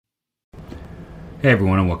Hey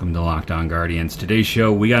everyone, and welcome to Locked On Guardians. Today's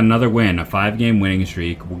show, we got another win, a 5-game winning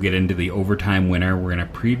streak. We'll get into the overtime winner. We're going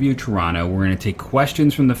to preview Toronto. We're going to take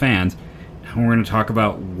questions from the fans. And we're going to talk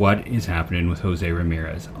about what is happening with Jose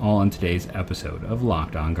Ramirez, all on today's episode of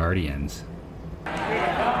Locked On Guardians.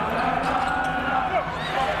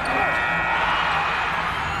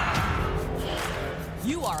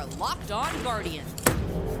 You are Locked On Guardians,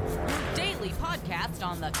 your daily podcast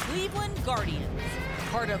on the Cleveland Guardians.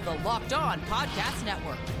 Part of the Locked On Podcast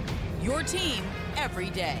Network, your team every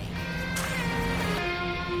day.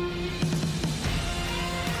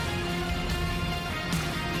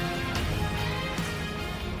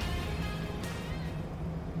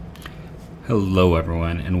 Hello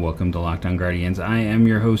everyone, and welcome to Locked On Guardians. I am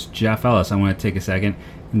your host, Jeff Ellis. I want to take a second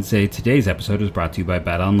and say today's episode is brought to you by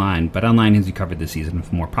BetOnline. BetOnline has you covered this season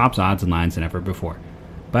with more props, odds, and lines than ever before.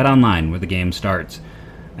 BetOnline, where the game starts.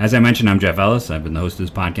 As I mentioned, I'm Jeff Ellis. I've been the host of this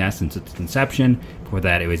podcast since its inception. Before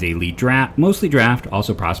that, it was a lead draft, mostly draft,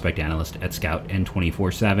 also prospect analyst at Scout and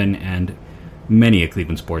 24/7, and many a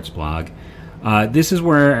Cleveland sports blog. This is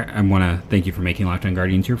where I want to thank you for making Locked On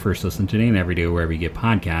Guardians your first listen today and every day wherever you get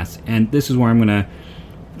podcasts. And this is where I'm going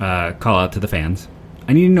to call out to the fans.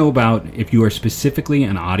 I need to know about, if you are specifically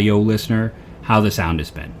an audio listener, how the sound has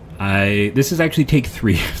been. This is actually take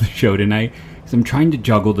 3 of the show tonight, because I'm trying to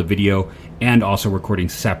juggle the video and also recording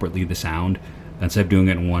separately the sound instead of doing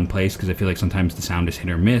it in one place, because I feel like sometimes the sound is hit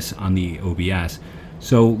or miss on the OBS.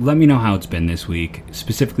 So let me know how it's been this week,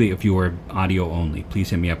 specifically if you are audio only. Please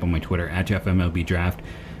hit me up on my Twitter, at JeffMLBDraft.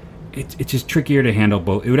 It's just trickier to handle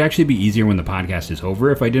both. It would actually be easier when the podcast is over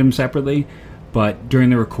if I did them separately, but during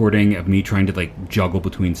the recording of me trying to juggle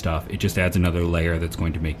between stuff, it just adds another layer that's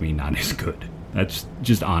going to make me not as good. That's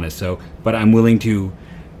just honest. But I'm willing to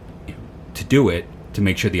do it, to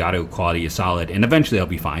make sure the audio quality is solid, and eventually I'll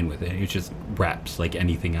be fine with it. It's just reps like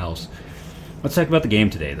anything else. Let's talk about the game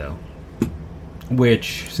today, though,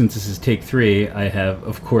 which, since this is take 3, I have,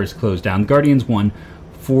 of course, closed down. The Guardians won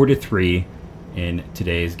 4-3 in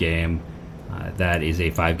today's game. That is a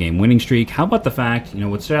 5-game winning streak. How about the fact,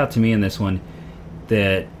 what stood out to me in this one,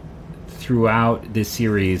 that throughout this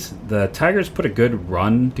series, the Tigers put a good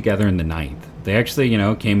run together in the 9th. They actually,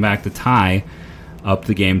 came back to tie up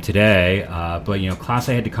the game today, but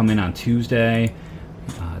Clase had to come in on Tuesday.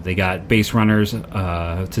 They got base runners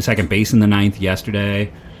to second base in the 9th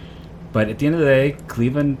yesterday, but at the end of the day,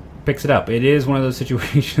 Cleveland picks it up. It is one of those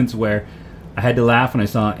situations where I had to laugh when I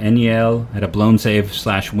saw Enyel had a blown save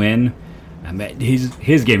 / win.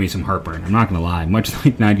 His gave me some heartburn, I'm not going to lie, much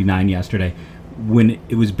like 99 yesterday, when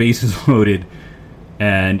it was bases loaded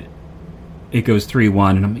and it goes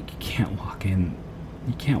 3-1, and I'm like, you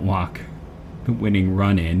can't walk the winning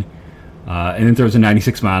run in, and then throws a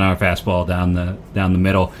 96-mile-an-hour fastball down the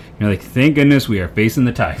middle. You're like, thank goodness we are facing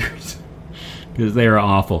the Tigers, because they are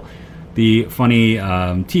awful. The funny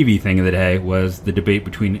TV thing of the day was the debate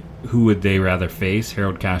between who would they rather face,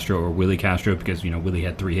 Harold Castro or Willie Castro, because Willie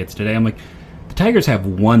had 3 hits today. I'm like, the Tigers have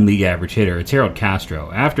 1 league average hitter. It's Harold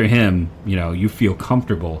Castro. After him, you feel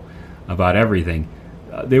comfortable about everything.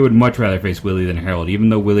 They would much rather face Willie than Harold, even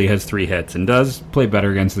though Willie has 3 hits and does play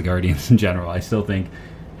better against the Guardians in general. I still think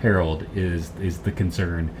Harold is the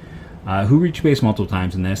concern. Who reached base multiple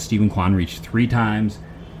times in this? Steven Kwan reached 3 times.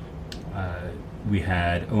 We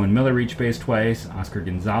had Owen Miller reach base twice. Oscar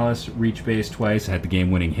Gonzalez reach base twice. Had the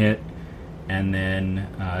game-winning hit. And then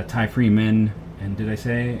Ty Freeman, and did I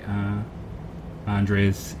say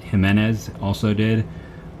Andres Jimenez also did.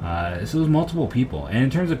 So it was multiple people. And in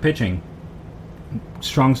terms of pitching,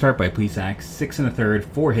 strong start by Plesac, 6 1/3,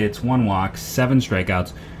 4 hits, 1 walk, 7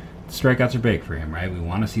 strikeouts. Strikeouts are big for him, right? We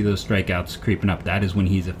want to see those strikeouts creeping up. That is when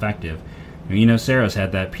he's effective. Saros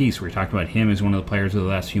had that piece where he talked about him as one of the players of the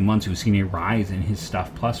last few months who's seen a rise in his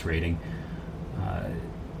stuff plus rating.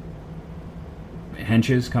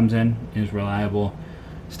 Henches comes in, is reliable.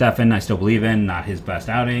 Stephan, I still believe in, not his best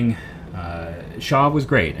outing. Shaw was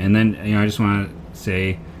great. And then, I just want to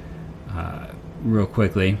say real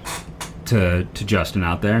quickly to Justin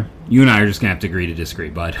out there, you and I are just going to have to agree to disagree,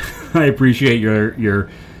 bud. I appreciate your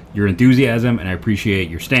enthusiasm, and I appreciate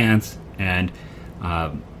your stance. And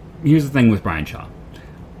here's the thing with Bryan Shaw.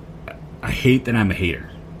 I hate that I'm a hater,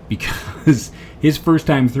 because his first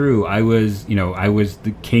time through, I was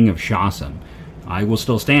the king of Shawsome. I will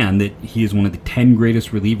still stand that he is one of the 10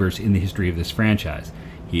 greatest relievers in the history of this franchise.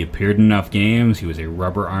 He appeared in enough games. He was a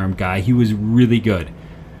rubber-armed guy. He was really good.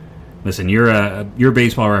 Listen, you're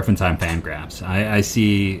Baseball Reference on Fangraphs. I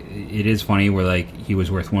see it is funny where he was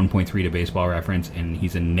worth 1.3 to Baseball Reference, and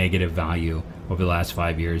he's a negative value over the last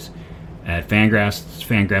 5 years. At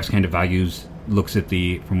Fangraphs kind of values looks at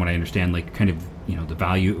from what I understand, like kind of, the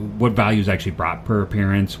value, what value is actually brought per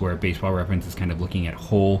appearance, where Baseball Reference is kind of looking at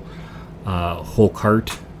whole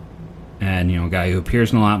cart. And, a guy who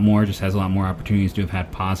appears in a lot more, just has a lot more opportunities to have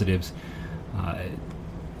had positives.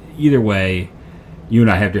 Either way, you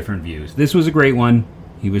and I have different views. This was a great one.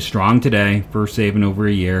 He was strong today, first save in over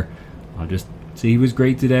a year. I'll just say he was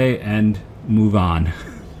great today and move on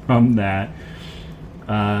from that.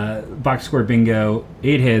 Box score bingo,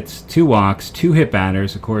 8 hits, 2 walks, 2 hit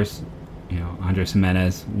batters. Of course, Andres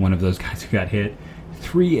Gimenez, one of those guys who got hit.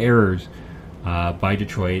 3 errors by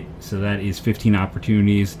Detroit, so that is 15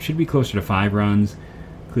 opportunities. Should be closer to 5 runs.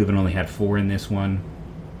 Cleveland only had 4 in this one.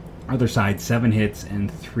 Other side, 7 hits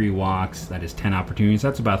and 3 walks. That is 10 opportunities.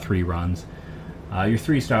 That's about 3 runs. Your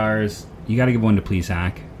 3 stars, you got to give one to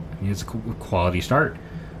Plesac. It's a quality start.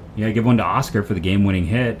 You got to give one to Oscar for the game-winning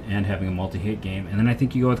hit and having a multi-hit game. And then I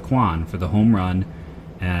think you go with Kwan for the home run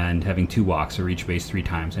and having 2 walks or reach base 3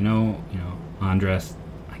 times. I know, Andres,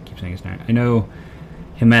 I keep saying his name. I know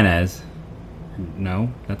Gimenez.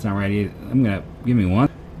 No, that's not right. Give me one.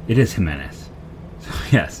 It is Gimenez. So,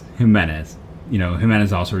 yes, Gimenez.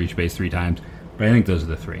 Gimenez also reached base 3 times. But I think those are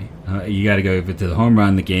the 3. You got to go to the home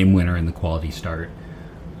run, the game winner, and the quality start.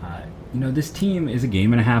 This team is a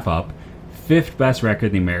game and a half up. 5th best record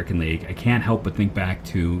in the American League. I can't help but think back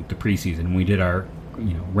to the preseason. We did our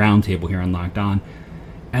round table here on Locked On.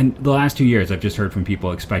 And the last 2 years, I've just heard from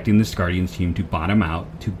people expecting this Guardians team to bottom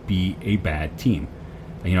out, to be a bad team.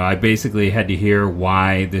 I basically had to hear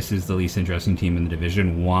why this is the least interesting team in the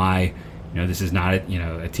division, why this is not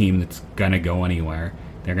a team that's going to go anywhere.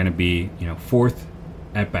 They're going to be 4th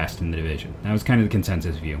at best in the division. That was kind of the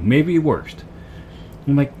consensus view. Maybe worst.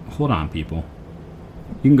 I'm like, hold on, people.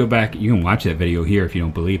 You can go back, you can watch that video here if you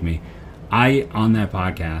don't believe me. I, on that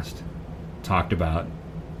podcast, talked about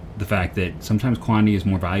the fact that sometimes quantity is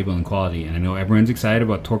more valuable than quality. And I know everyone's excited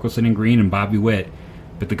about Torkelson and Green and Bobby Witt,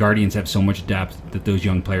 but the Guardians have so much depth that those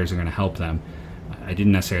young players are going to help them. I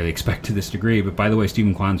didn't necessarily expect to this degree, but by the way,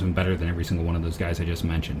 Stephen Kwan's been better than every single one of those guys I just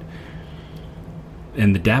mentioned.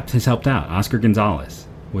 And the depth has helped out. Oscar Gonzalez,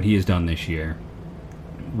 what he has done this year,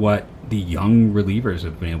 what the young relievers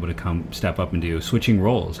have been able to step up and do, switching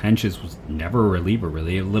roles. Hentges was never a reliever,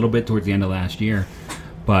 really, a little bit towards the end of last year,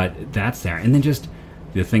 but that's there. And then just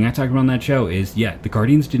the thing I talked about on that show is, the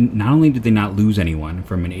Guardians not only did they not lose anyone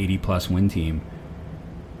from an 80-plus win team,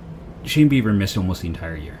 Shane Bieber missed almost the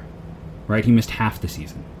entire year, right? He missed half the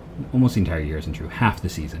season. Almost the entire year isn't true. Half the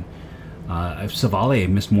season. Savale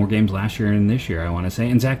missed more games last year than this year, I want to say,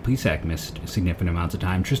 and Zach Plesac missed significant amounts of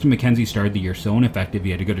time. Tristan McKenzie started the year so ineffective,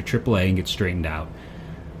 he had to go to AAA and get straightened out.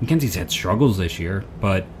 McKenzie's had struggles this year,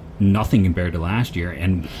 but nothing compared to last year,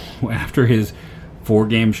 and after his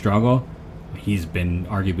 4-game struggle, he's been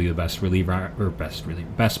arguably the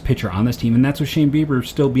best pitcher on this team, and that's with Shane Bieber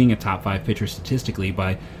still being a top 5 pitcher statistically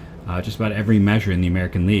by just about every measure in the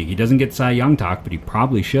American League. He doesn't get Cy Young talk, but he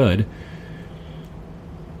probably should.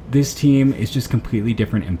 This team is just completely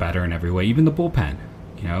different and better in every way. Even the bullpen.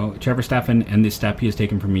 Trevor Stephan and the step he has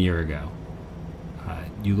taken from a year ago.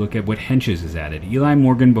 You look at what Hentges has added. Eli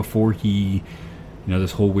Morgan before he,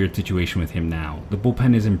 this whole weird situation with him now. The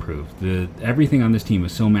bullpen is improved. Everything on this team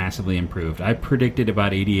is so massively improved. I predicted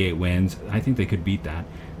about 88 wins. I think they could beat that.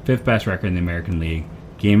 5th best record in the American League.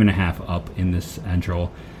 Game and a half up in the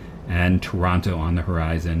Central. And Toronto on the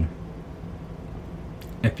horizon.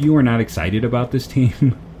 If you are not excited about this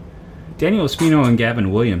team, Daniel Espino and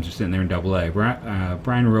Gavin Williams are sitting there in Double-A.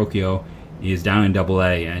 Brian Rocchio is down in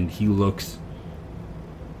Double-A, and he looks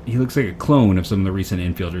like a clone of some of the recent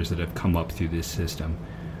infielders that have come up through this system.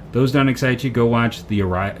 Those don't excite you, go watch the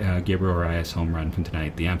Gabriel Arias home run from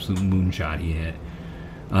tonight, the absolute moonshot he hit.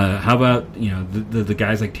 How about the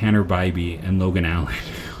guys like Tanner Bybee and Logan Allen,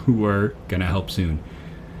 who are going to help soon.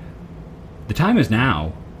 The time is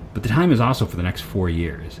now, but the time is also for the next 4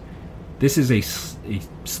 years. This is a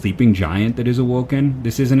sleeping giant that is awoken.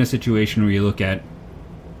 This isn't a situation where you look at,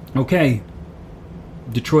 okay,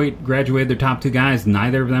 Detroit graduated their top 2 guys.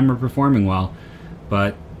 Neither of them are performing well,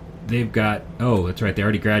 but they've got, that's right, they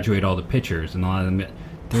already graduated all the pitchers, and a lot of them,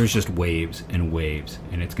 there's just waves and waves,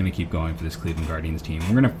 and it's going to keep going for this Cleveland Guardians team.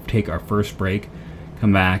 We're going to take our first break,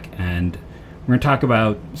 come back, and we're going to talk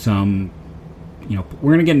about some,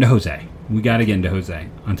 we're going to get into Jose. We got to get into Jose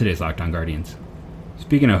on today's Locked On Guardians.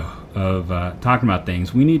 Speaking of talking about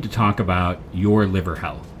things, we need to talk about your liver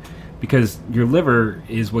health, because your liver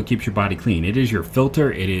is what keeps your body clean. It is your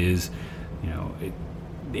filter. It is,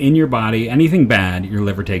 in your body, anything bad, your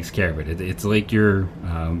liver takes care of it. It's like your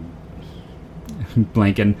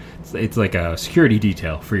blanking. It's like a security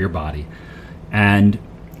detail for your body. And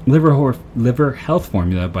Liver Health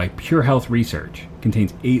Formula by Pure Health Research.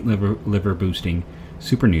 Contains 8 liver boosting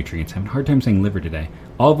super nutrients. I'm having a hard time saying liver today.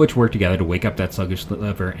 All of which work together to wake up that sluggish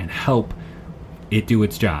liver and help it do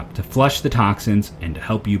its job, to flush the toxins and to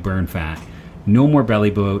help you burn fat. No more belly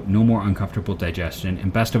bloat, no more uncomfortable digestion,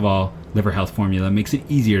 and best of all, Liver Health Formula makes it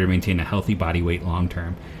easier to maintain a healthy body weight long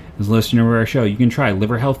term. As a listener of our show, you can try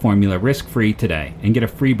Liver Health Formula risk-free today and get a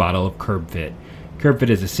free bottle of CurbFit. CurbFit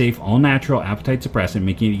is a safe, all-natural appetite suppressant,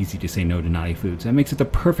 making it easy to say no to naughty foods. That makes it the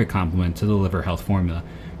perfect complement to the Liver Health Formula.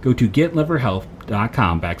 Go to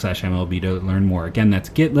getliverhealth.com/MLB to learn more. Again, that's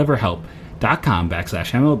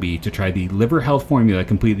getliverhealth.com/MLB to try the Liver Health Formula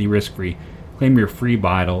completely risk-free. Claim your free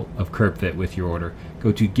bottle of CurbFit with your order.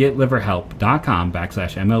 Go to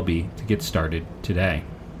getliverhealth.com/MLB to get started today.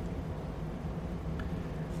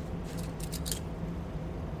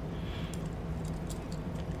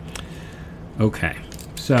 Okay,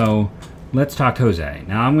 so let's talk Jose.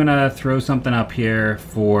 Now I'm going to throw something up here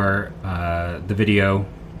for the video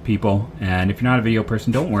people, and if you're not a video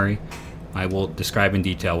person, don't worry. I will describe in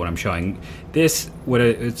detail what I'm showing. It's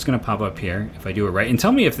going to pop up here if I do it right. And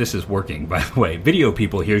tell me if this is working, by the way. Video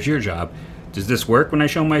people, here's your job. Does this work when I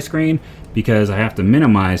show my screen? Because I have to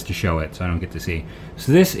minimize to show it so I don't get to see.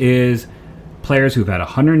 So this is players who've had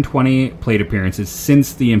 120 plate appearances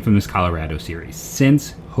since the infamous Colorado series,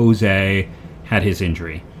 since Jose had his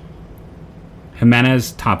injury.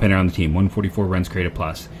 Jimenez, top hitter on the team, 144 runs created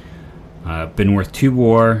plus. Been worth 2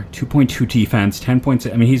 WAR, 2.2 defense, 10 points.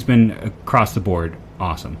 I mean, he's been across the board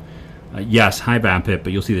awesome. Yes, high BABIP,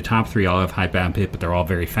 but you'll see the top 3 all have high BABIP, but they're all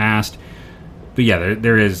very fast. But yeah,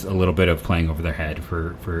 there is a little bit of playing over their head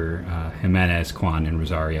for Jimenez, Kwan, and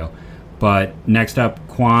Rosario. But next up,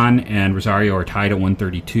 Kwan and Rosario are tied at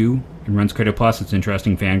 132 in runs created plus. It's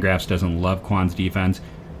interesting. Fangraphs doesn't love Kwan's defense.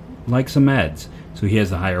 Like some meds. So he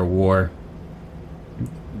has the higher WAR.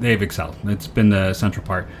 They've excelled. It's been the central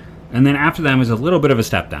part. And then after them is a little bit of a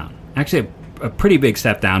step down. Actually, a pretty big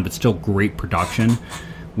step down, but still great production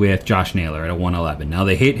with Josh Naylor at a 111. Now,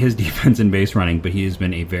 they hate his defense and base running, but he has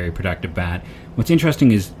been a very productive bat. What's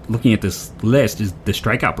interesting is, looking at this list, is the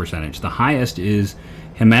strikeout percentage. The highest is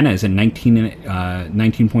Jimenez at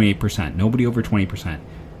 19.8%. Nobody over 20%.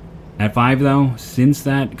 At 5, though, since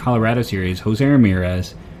that Colorado series, Jose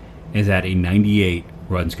Ramirez is at a 98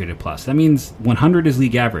 runs created plus. That means 100 is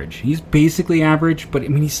league average. He's basically average, but I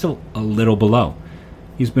mean, he's still a little below.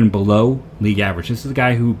 He's been below league average. This is a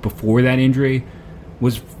guy who, before that injury,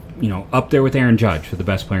 was up there with Aaron Judge for the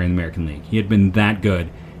best player in the American League. He had been that good,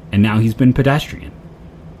 and now he's been pedestrian.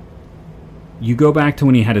 You go back to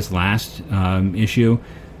when he had his last issue,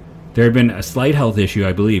 there had been a slight health issue,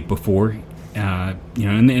 I believe, before, and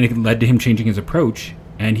it led to him changing his approach,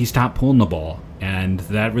 and he stopped pulling the ball. And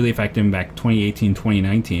that really affected him back 2018,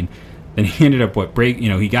 2019. Then he ended up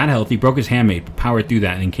he got healthy, broke his hamate, but powered through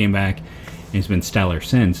that, and then came back, and he's been stellar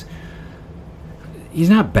since. He's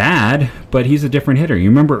not bad, but he's a different hitter. You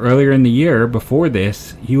remember earlier in the year, before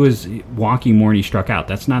this, he was walking more and he struck out.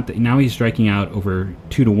 That's not now he's striking out over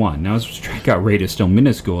 2-1. Now his strikeout rate is still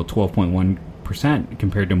minuscule at 12.1%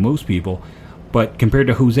 compared to most people, but compared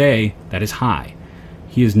to Jose, that is high.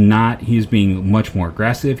 He is not. He is being much more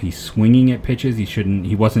aggressive. He's swinging at pitches he shouldn't.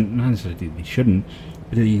 He wasn't. Not necessarily he shouldn't,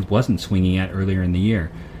 but he wasn't swinging at earlier in the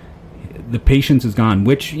year. The patience is gone,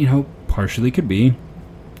 which partially could be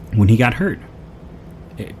when he got hurt.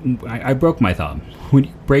 I broke my thumb. When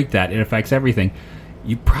you break that, it affects everything.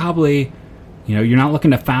 You probably, you're not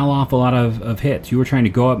looking to foul off a lot of hits. You were trying to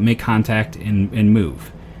go up, make contact, and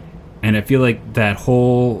move. And I feel like that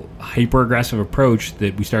whole hyper aggressive approach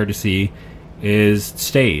that we started to see is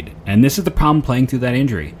stayed, and this is the problem playing through that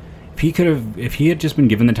injury. If he had just been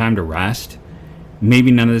given the time to rest,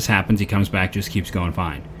 maybe none of this happens. He comes back, just keeps going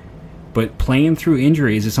fine. But playing through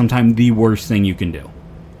injuries is sometimes the worst thing you can do,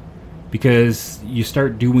 because you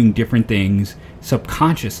start doing different things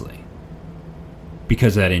subconsciously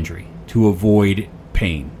because of that injury to avoid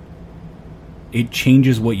pain. It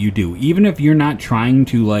changes what you do. Even if you're not trying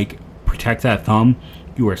to protect that thumb,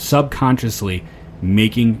 you are subconsciously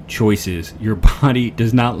making choices. Your body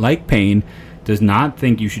does not like pain, does not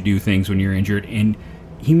think you should do things when you're injured, and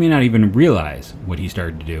he may not even realize what he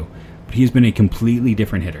started to do. But he's been a completely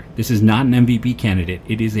different hitter. This is not an MVP candidate.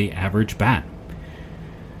 It is a average bat.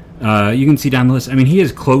 You can see down the list. I mean, he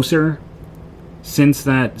is closer since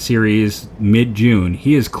that series mid-June.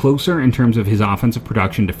 He is closer in terms of his offensive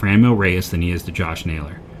production to Franmil Reyes than he is to Josh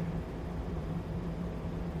Naylor.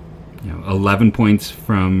 11 points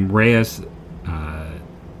from Reyes,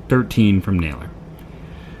 13 from Naylor.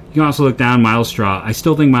 You can also look down Miles Straw. I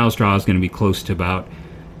still think Miles Straw is going to be close to about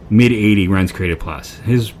mid-80 runs created plus.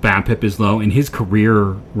 His BABIP is low, and his career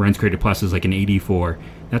runs created plus is like an 84.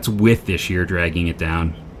 That's with this year dragging it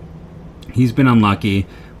down. He's been unlucky,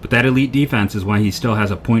 but that elite defense is why he still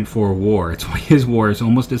has a .4 WAR. It's why his WAR is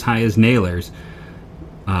almost as high as Naylor's,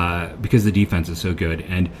 because the defense is so good.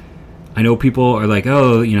 And I know people are like,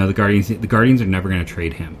 oh, the Guardians are never going to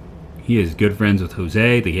trade him. He is good friends with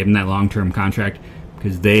Jose. They gave him that long-term contract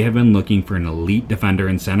because they have been looking for an elite defender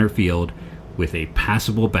in center field with a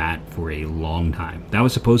passable bat for a long time. That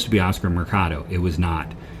was supposed to be Oscar Mercado. It was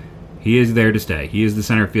not. He is there to stay. He is the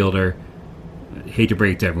center fielder. I hate to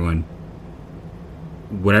break it to everyone.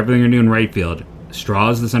 Whatever they're going to do in right field, Straw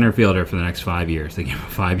is the center fielder for the next 5 years. They gave him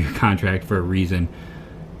a 5-year contract for a reason.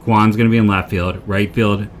 Kwan's going to be in left field. Right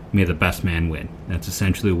field, may the best man win. That's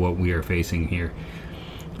essentially what we are facing here.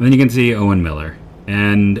 And then you can see Owen Miller.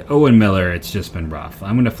 And Owen Miller, it's just been rough.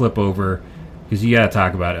 I'm going to flip over because you got to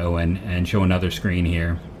talk about Owen and show another screen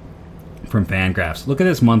here from Fangraphs. Look at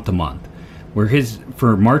this month to month, where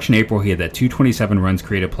for March and April he had that 227 runs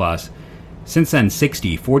created plus. Since then,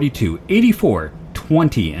 60, 42, 84,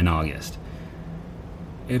 20 in August.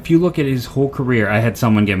 If you look at his whole career, I had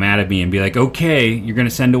someone get mad at me and be like, okay, you're going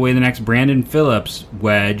to send away the next Brandon Phillips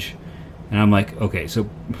wedge. And I'm like, okay, so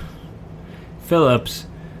Phillips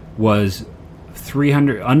was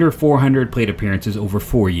under 400 plate appearances over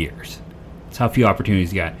 4 years. That's how few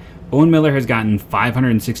opportunities he got. Owen Miller has gotten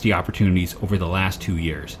 560 opportunities over the last 2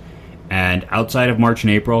 years. And outside of March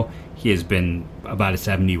and April, he has been about a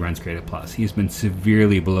 70 runs created plus. He has been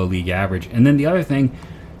severely below league average. And then the other thing,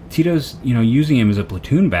 Tito's using him as a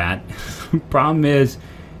platoon bat. Problem is,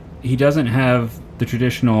 he doesn't have the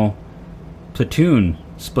traditional platoon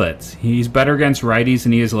splits. He's better against righties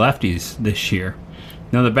than he is lefties this year.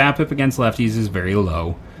 Now, the BABIP against lefties is very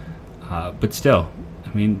low, but still,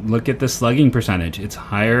 look at the slugging percentage. It's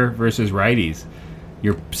higher versus righties.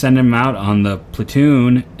 You're sending him out on the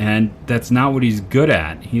platoon, and that's not what he's good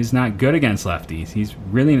at. He's not good against lefties. He's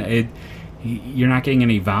really you're not getting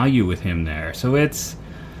any value with him there. So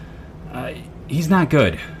he's not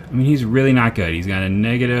good. He's really not good. He's got a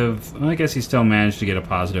negative. Well, I guess he still managed to get a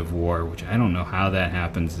positive WAR, which I don't know how that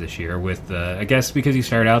happens this year. I guess because he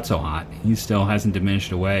started out so hot, he still hasn't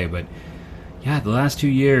diminished away. But yeah, the last 2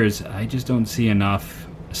 years, I just don't see enough.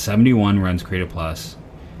 71 runs created plus.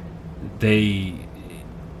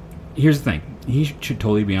 Here's the thing. He should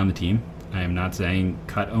totally be on the team. I am not saying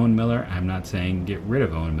cut Owen Miller. I'm not saying get rid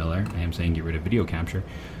of Owen Miller. I am saying get rid of video capture.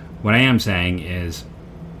 What I am saying is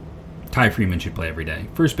Ty Freeman should play every day.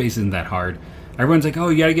 First base isn't that hard. Everyone's like, oh,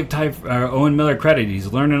 you got to give Owen Miller credit. He's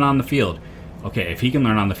learning on the field. Okay, if he can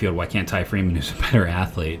learn on the field, why can't Ty Freeman, who's a better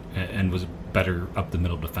athlete and was a better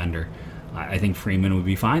up-the-middle defender? I think Freeman would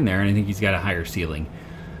be fine there, and I think he's got a higher ceiling.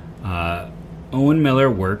 Owen Miller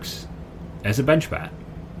works as a bench bat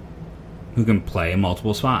who can play in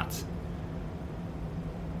multiple spots.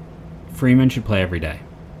 Freeman should play every day.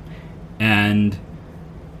 And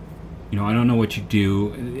I don't know what you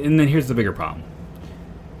do. And then here's the bigger problem.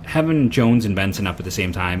 Having Jones and Benson up at the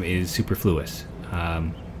same time is superfluous.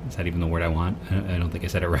 Is that even the word I want? I don't think I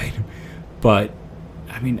said it right. But,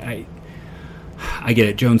 I get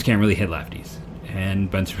it. Jones can't really hit lefties. And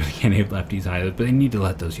Benson really can't hit lefties either. But they need to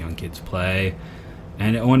let those young kids play.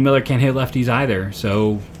 And Owen Miller can't hit lefties either.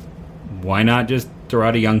 So why not just throw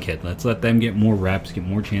out a young kid? Let's let them get more reps, get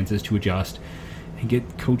more chances to adjust, and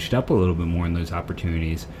get coached up a little bit more in those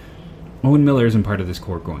opportunities. Owen Miller isn't part of this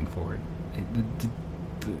core going forward.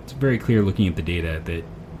 It's very clear looking at the data that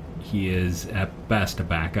he is at best a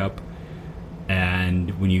backup.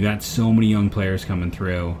 And when you got so many young players coming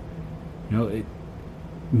through,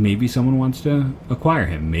 maybe someone wants to acquire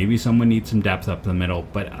him. Maybe someone needs some depth up the middle.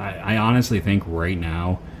 But I honestly think right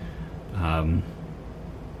now,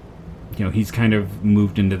 he's kind of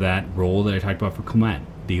moved into that role that I talked about for Clement,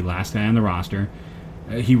 the last guy on the roster.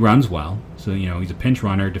 He runs well, so he's a pinch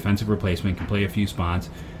runner, defensive replacement, can play a few spots,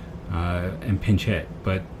 and pinch hit.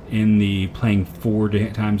 But in the playing 4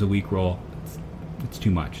 times a week role, it's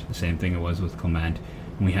too much. The same thing it was with Clement,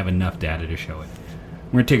 and we have enough data to show it.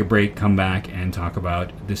 We're going to take a break, come back, and talk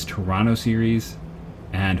about this Toronto series,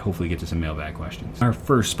 and hopefully get to some mailbag questions. Our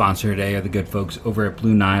first sponsor today are the good folks over at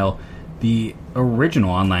Blue Nile, the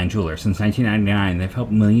original online jeweler. Since 1999, they've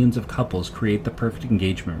helped millions of couples create the perfect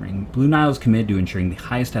engagement ring. Blue Nile is committed to ensuring the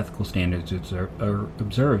highest ethical standards are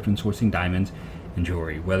observed when sourcing diamonds and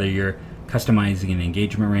jewelry. Whether you're customizing an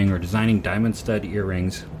engagement ring or designing diamond stud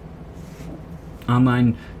earrings,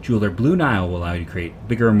 online jeweler Blue Nile will allow you to create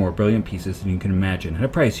bigger and more brilliant pieces than you can imagine at a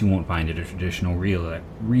price you won't find at a traditional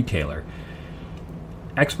retailer.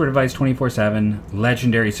 Expert advice 24/7,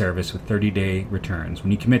 legendary service with 30-day returns.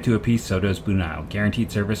 When you commit to a piece, so does Blue Nile.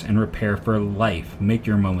 Guaranteed service and repair for life. Make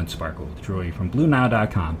your moments sparkle with jewelry from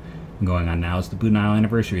BlueNile.com. And going on now is the Blue Nile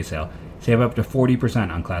anniversary sale. Save up to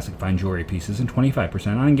 40% on classic fine jewelry pieces and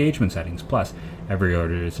 25% on engagement settings. Plus, every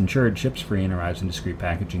order is insured, ships free, and arrives in discreet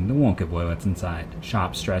packaging that won't give away what's inside.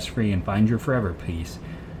 Shop stress-free and find your forever piece.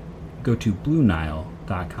 Go to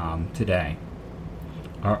BlueNile.com today.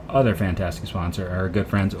 Our other fantastic sponsor are our good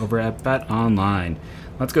friends over at BetOnline.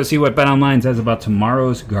 Let's go see what BetOnline says about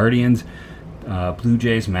tomorrow's Guardians Blue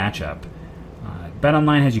Jays matchup.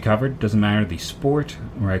 BetOnline has you covered. Doesn't matter the sport.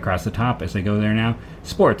 Right across the top as they go there now.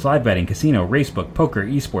 Sports, live betting, casino, racebook, poker,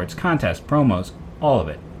 esports, contests, promos, all of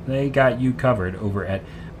it. They got you covered over at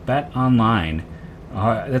BetOnline.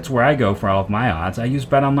 That's where I go for all of my odds. I use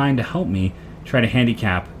BetOnline to help me try to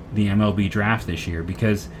handicap the MLB draft this year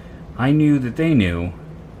because I knew that they knew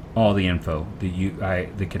all the info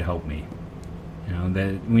that could help me.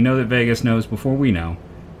 That we know that Vegas knows before we know.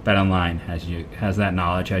 BetOnline has that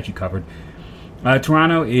knowledge, has you covered.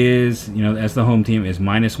 Toronto is, as the home team, is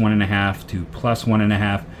 -1.5 to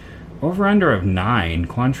 +1.5. Over under of 9.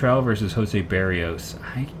 Quantrill versus Jose Barrios.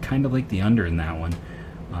 I kind of like the under in that one.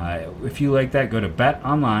 If you like that, go to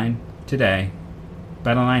BetOnline today.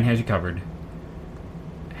 BetOnline has you covered.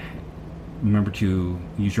 Remember to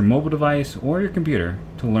use your mobile device or your computer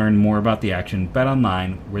to learn more about the action.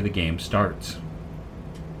 BetOnline, where the game starts.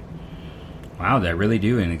 Wow, did I really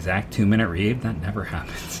do an exact 2-minute read? That never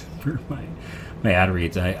happens for my ad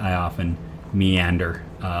reads. I often meander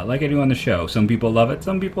like I do on the show. Some people love it,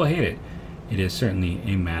 some people hate it. It is certainly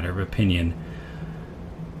a matter of opinion.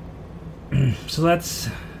 So let's,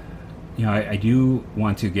 I do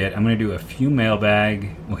want to I'm going to do a few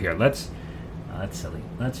mailbag. Well, here, that's silly.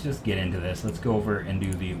 Let's just get into this. Let's go over and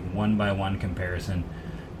do the one-by-one comparison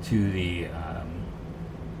to the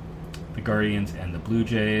Guardians and the Blue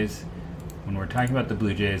Jays. When we're talking about the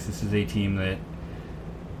Blue Jays, this is a team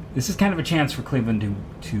this is kind of a chance for Cleveland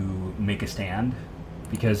to make a stand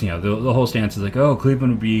because, the whole stance is like, oh,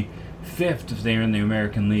 Cleveland would be 5th if they were in the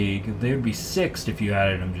American League. They would be 6th if you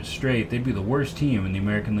added them just straight. They'd be the worst team in the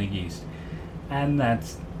American League East. And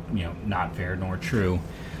that's, not fair nor true.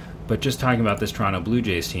 But just talking about this Toronto Blue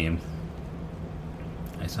Jays team,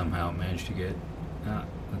 I somehow managed to get,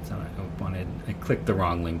 that's not what I wanted. I clicked the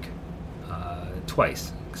wrong link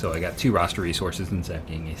twice. So I got 2 roster resources instead of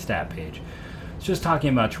getting a stat page. Just talking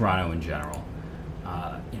about Toronto in general.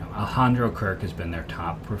 Alejandro Kirk has been their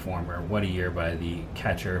top performer. What a year by the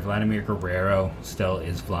catcher. Vladimir Guerrero still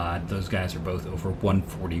is Vlad. Those guys are both over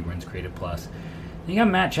 140 runs created plus. You got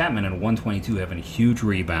Matt Chapman at 122 having a huge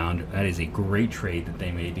rebound. That is a great trade that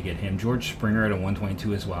they made to get him. George Springer at a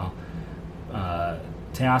 122 as well.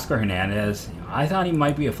 Teoscar Hernandez, I thought he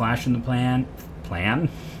might be a flash in the pan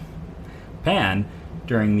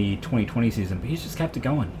during the 2020 season, but he's just kept it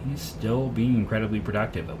going. He's still being incredibly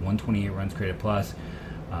productive at 128 runs created plus.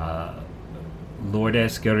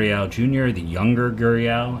 Lourdes Gurriel Jr., the younger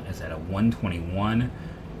Gurriel, is at a 121.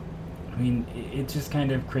 I mean, it's just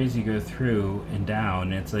kind of crazy to go through and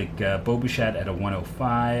down. It's like Bo Bichette at a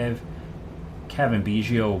 105, Kevin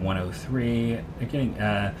Biggio 103.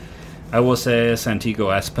 Again, I will say Santiago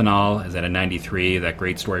Espinal is at a 93. That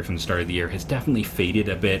great story from the start of the year has definitely faded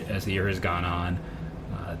a bit as the year has gone on.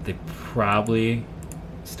 They probably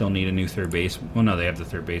still need a new third baseman. Well, no, they have the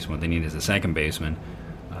third baseman. What they need is a second baseman.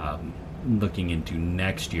 Looking into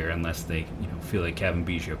next year, unless they feel like Kevin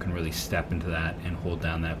Biggio can really step into that and hold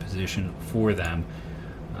down that position for them.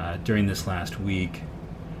 During this last week,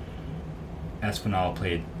 Espinal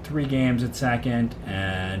played 3 games at second,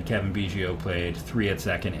 and Kevin Biggio played 3 at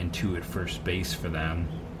second and 2 at first base for them.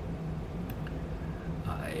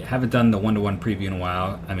 I haven't done the one-to-one preview in a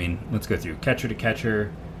while. I mean, let's go through catcher to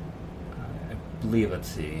catcher. I believe, let's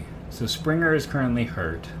see. So Springer is currently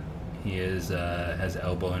hurt. He has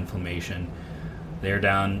elbow inflammation. They're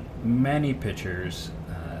down many pitchers,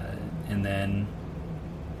 and then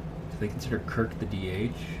do they consider Kirk the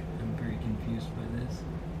DH? I'm very confused by this.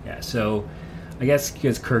 Yeah, so I guess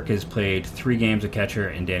because Kirk has played 3 games of catcher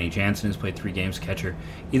and Danny Jansen has played 3 games of catcher.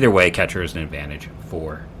 Either way, catcher is an advantage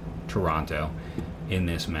for Toronto in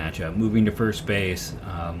this matchup. Moving to first base,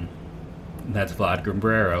 that's Vlad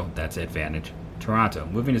Guerrero. That's advantage Toronto.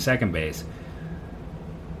 Moving to second base,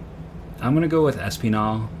 I'm going to go with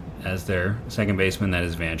Espinal as their second baseman. That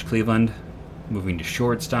is advantage Cleveland. Moving to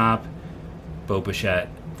shortstop, Bo Bichette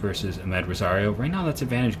versus Ahmed Rosario. Right now, that's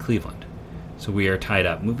advantage Cleveland. So we are tied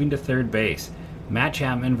up. Moving to third base, Matt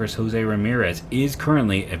Chapman versus Jose Ramirez is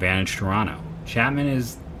currently advantage Toronto. Chapman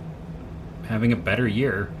is having a better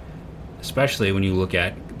year, especially when you look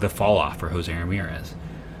at the fall off for Jose Ramirez.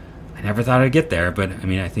 I never thought I'd get there, but I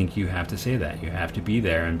mean, I think you have to say that. You have to be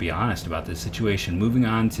there and be honest about this situation. Moving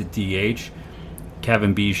on to DH,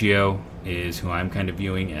 Kevin Biggio is who I'm kind of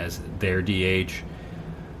viewing as their DH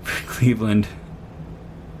for Cleveland.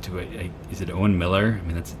 Is it Owen Miller? I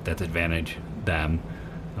mean, that's advantage them.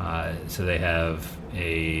 So they have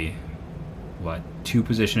a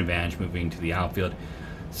 2-position advantage moving to the outfield.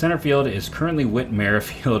 Center field is currently Whit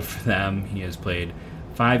Merrifield for them. He has played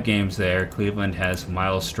 5 games there. Cleveland has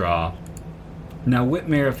Miles Straw. Now, Whit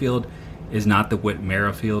Merrifield is not the Whit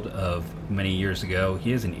Merrifield of many years ago.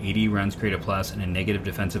 He has an 80 runs created plus and a negative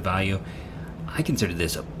defensive value. I consider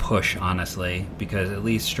this a push, honestly, because at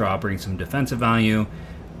least Straw brings some defensive value.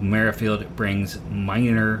 Merrifield brings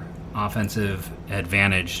minor offensive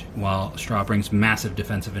advantage, while Straw brings massive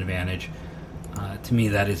defensive advantage. To me,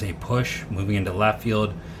 that is a push. Moving into left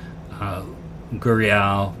field,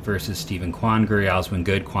 Gurriel versus Stephen Kwan. Gurriel's been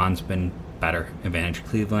good. Kwan's been better. Advantage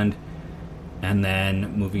Cleveland. And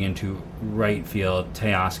then moving into right field,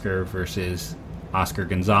 Teoscar versus Oscar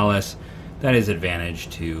Gonzalez. That is advantage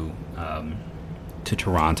to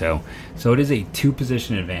Toronto. So it is a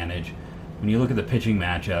 2-position advantage. When you look at the pitching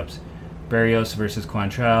matchups, Berrios versus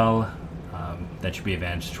Quantrill, that should be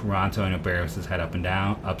advantage to Toronto. I know Berrios has had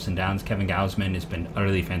ups and downs. Kevin Gausman has been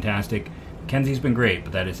utterly fantastic. Kenzie's been great,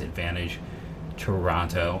 but that is advantage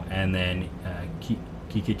Toronto. And then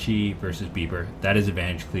Kikichi versus Bieber, that is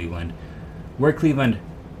advantage Cleveland. Where Cleveland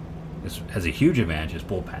has a huge advantage is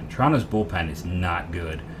bullpen. Toronto's bullpen is not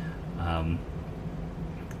good.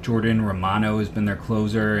 Jordan Romano has been their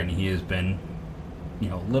closer, and he has been,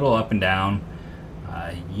 a little up and down.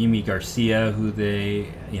 Yimi Garcia, who they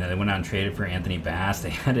went out and traded for Anthony Bass.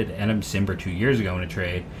 They added Adam Simber 2 years ago in a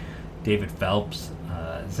trade. David Phelps,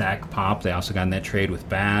 Zach Pop, they also got in that trade with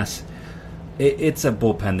Bass. It's a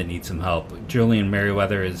bullpen that needs some help. Julian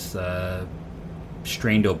Merriweather is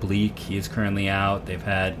strained oblique. He is currently out. They've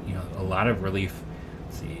had a lot of relief.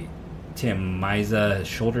 Let's see, Tim Maiza has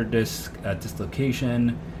shoulder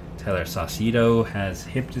dislocation. Tyler Saucedo has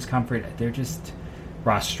hip discomfort. They're just...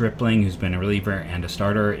 Ross Stripling, who's been a reliever and a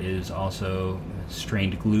starter, is also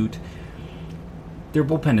strained glute. Their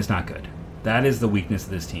bullpen is not good. That is the weakness of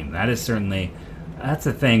this team. That's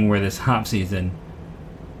the thing where this offseason,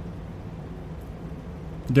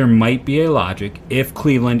 there might be a logic if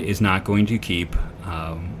Cleveland is not going to keep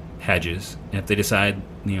Hedges. If they decide,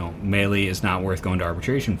 Maile is not worth going to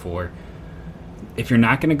arbitration for, if you're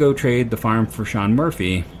not going to go trade the farm for Sean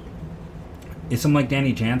Murphy, is someone like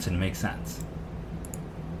Danny Jansen makes sense.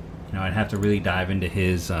 I'd have to really dive into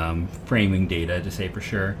his framing data to say for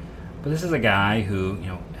sure. But this is a guy who,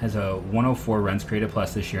 has a 104 runs created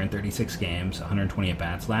plus this year in 36 games, 120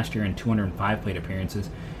 at-bats. Last year in 205 plate appearances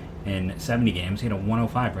in 70 games, he had a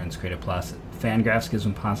 105 runs created plus. Fangraphs gives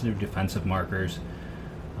him positive defensive markers.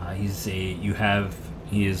 You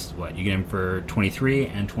get him for 23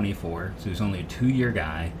 and 24, so he's only a 2-year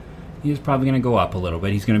guy. He's probably going to go up a little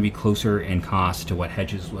bit. He's going to be closer in cost to what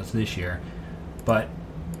Hedges was this year. But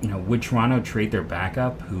would Toronto trade their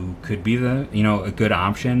backup, who could be a good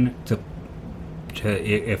option to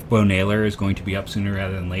if Bo Naylor is going to be up sooner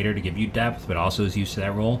rather than later to give you depth, but also is used to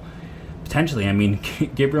that role? Potentially. I mean,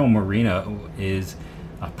 Gabriel Moreno is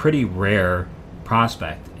a pretty rare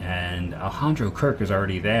prospect, and Alejandro Kirk is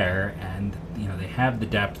already there, and they have the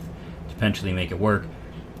depth to potentially make it work.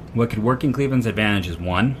 What could work in Cleveland's advantage is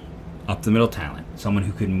one, up the middle talent, someone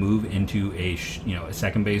who could move into a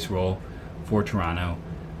second base role for Toronto.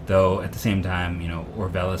 Though at the same time,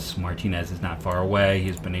 Orvelis Martinez is not far away.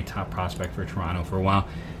 He's been a top prospect for Toronto for a while.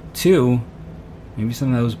 2, maybe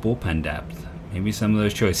some of those bullpen depth. Maybe some of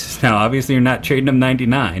those choices. Now, obviously, you're not trading him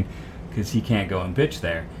 99 because he can't go and pitch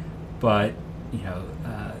there. But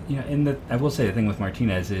I will say the thing with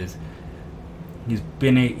Martinez is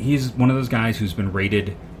he's one of those guys who's been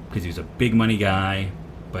rated because he's a big money guy,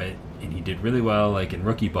 and he did really well like in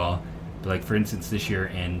rookie ball. But like for instance, this year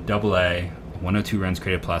in Double-A. 102 runs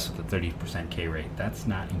created plus with a 30% K rate. That's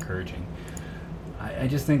not encouraging. I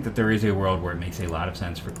just think that there is a world where it makes a lot of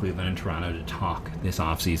sense for Cleveland and Toronto to talk this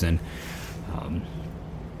offseason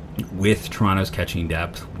with Toronto's catching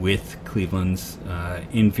depth, with Cleveland's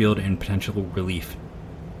infield and potential relief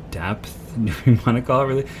depth, if you want to call it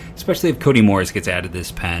really, especially if Cody Morris gets added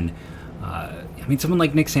this pen. Someone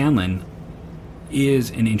like Nick Sandlin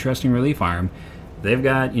is an interesting relief arm. They've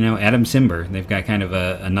got, Adam Simber. They've got kind of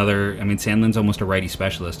another... Sandlin's almost a righty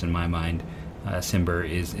specialist in my mind. Simber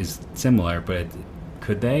is similar, but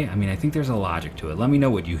could they? I think there's a logic to it. Let me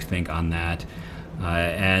know what you think on that.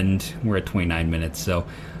 And we're at 29 minutes, so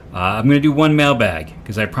I'm going to do one mailbag,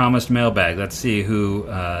 because I promised mailbag. Let's see who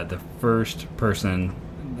the first person...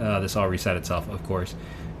 this all reset itself, of course.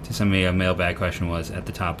 to send me a mailbag question was at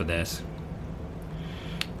the top of this.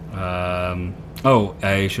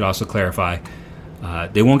 I should also clarify.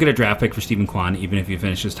 They won't get a draft pick for Stephen Kwan even if he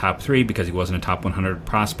finishes top 3 because he wasn't a top 100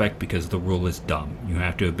 prospect because the rule is dumb. You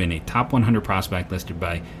have to have been a top 100 prospect listed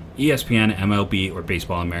by ESPN, MLB, or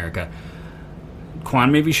Baseball America.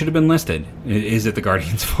 Kwan maybe should have been listed. Is it the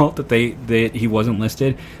Guardians' fault that he wasn't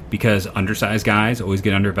listed? Because undersized guys always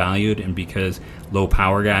get undervalued and because low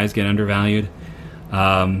power guys get undervalued?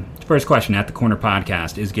 First question at the Corner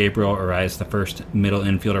Podcast. Is Gabriel Arias the first middle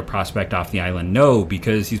infielder prospect off the island? No,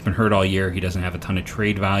 because he's been hurt all year. He doesn't have a ton of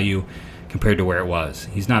trade value compared to where it was.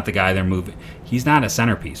 He's not the guy they're moving. He's not a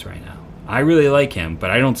centerpiece right now. I really like him,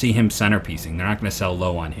 but I don't see him centerpiecing. They're not going to sell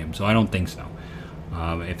low on him, so I don't think so.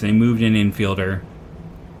 If they moved an infielder,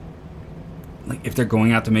 like if they're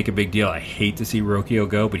going out to make a big deal, I hate to see Rocchio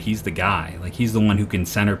go, but he's the guy. Like he's the one who can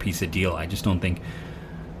centerpiece a deal. I just don't think,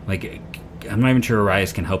 like, I'm not even sure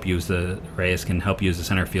Reyes can help you as the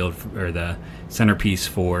center field or the centerpiece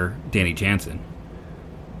for Danny Jansen.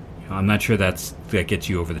 I'm not sure that gets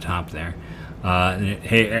you over the top there.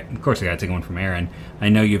 Hey, of course I got to take one from Aaron. I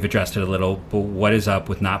know you've addressed it a little, but what is up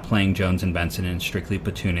with not playing Jones and Benson and strictly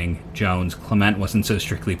platooning Jones? Clement wasn't so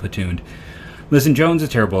strictly platooned. Listen, Jones is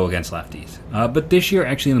terrible against lefties. But this year,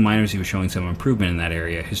 actually, in the minors, he was showing some improvement in that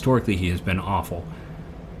area. Historically, he has been awful.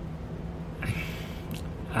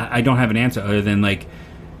 I don't have an answer other than, like,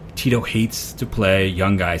 Tito hates to play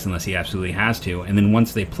young guys unless he absolutely has to. And then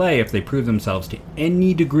once they play, if they prove themselves to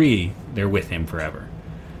any degree, they're with him forever.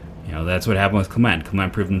 You know, that's what happened with Clement.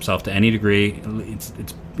 Clement proved himself to any degree. It's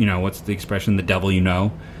you know, what's the expression? The devil you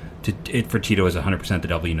know. For Tito is 100% the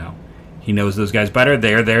devil you know. He knows those guys better.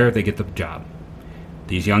 They're there. They get the job.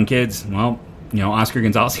 These young kids, well, you know, Oscar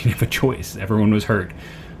Gonzalez didn't have a choice. Everyone was hurt.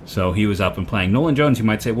 So he was up and playing. Nolan Jones, you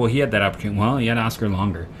might say, well, he had that opportunity. Well, he had Oscar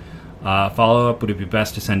longer. Follow-up, would it be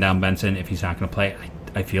best to send down Benson if he's not going to play?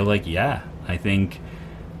 I feel like, yeah. I think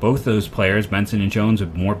both those players, Benson and Jones,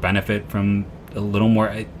 would more benefit from a little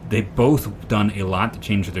more. They've both done a lot to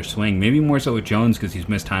change their swing. Maybe more so with Jones because he's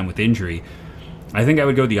missed time with injury. I think I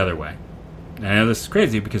would go the other way. I know this is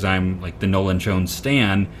crazy because I'm like the Nolan Jones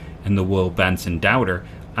stan and the Will Benson doubter.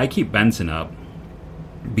 I keep Benson up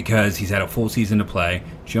because he's had a full season to play.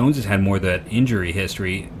 Jones has had more of that injury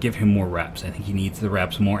history. Give him more reps. I think he needs the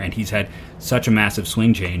reps more, and he's had such a massive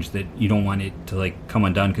swing change that you don't want it to like come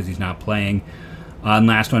undone because he's not playing. And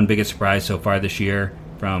last one, biggest surprise so far this year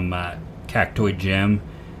from Cactoid Jim.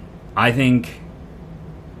 I think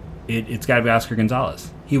it's got to be Oscar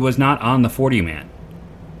Gonzalez. He was not on the 40-man.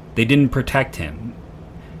 They didn't protect him.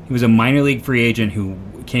 He was a minor league free agent who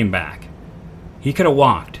came back. He could have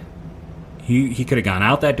walked. He could have gone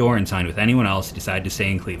out that door and signed with anyone else. He decided to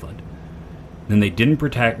stay in Cleveland. Then they didn't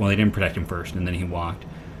protect him first, and then he walked.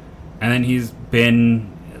 And then he's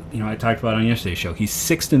been, I talked about it on yesterday's show, he's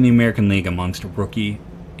 6th in the American League amongst rookie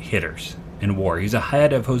hitters in WAR. He's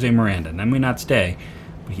ahead of Jose Miranda. That may not stay,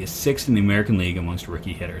 but he is 6th in the American League amongst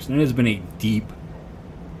rookie hitters. And it has been a deep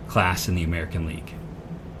class in the American League.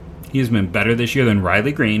 He has been better this year than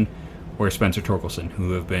Riley Green or Spencer Torkelson,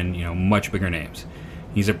 who have been, much bigger names.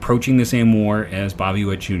 He's approaching the same WAR as Bobby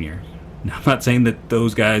Witt Jr. Now, I'm not saying that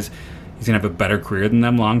those guys, he's going to have a better career than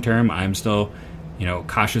them long term. I'm still,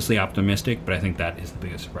 cautiously optimistic, but I think that is the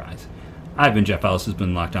biggest surprise. I've been Jeff Ellis. This has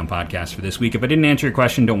been Locked On Podcast for this week. If I didn't answer your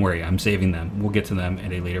question, don't worry. I'm saving them. We'll get to them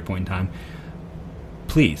at a later point in time.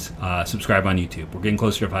 Please subscribe on YouTube. We're getting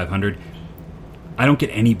closer to 500. I don't get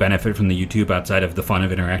any benefit from the YouTube outside of the fun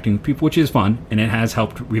of interacting with people, which is fun, and it has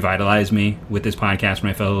helped revitalize me with this podcast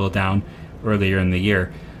when I felt a little down earlier in the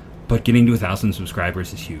year. But getting to 1,000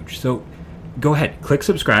 subscribers is huge. So go ahead, click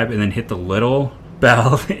subscribe, and then hit the little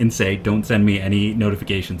bell and say, don't send me any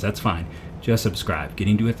notifications. That's fine. Just subscribe.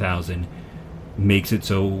 Getting to 1,000 makes it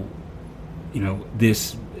so,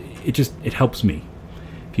 it helps me.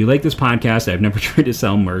 If you like this podcast, I've never tried to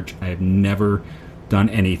sell merch. I have never done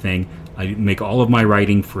anything. I make all of my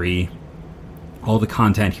writing free. All the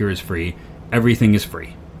content here is free. Everything is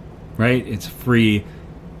free, right? It's free.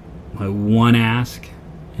 My one ask,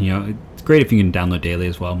 it's great if you can download daily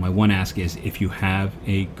as well. My one ask is if you have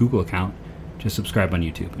a Google account, just subscribe on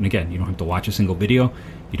YouTube. And again, you don't have to watch a single video.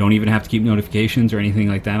 You don't even have to keep notifications or anything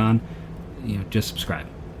like that on. Just subscribe.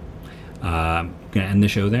 I'm going to end the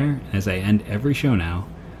show there. As I end every show now,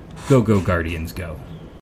 go Guardians, go.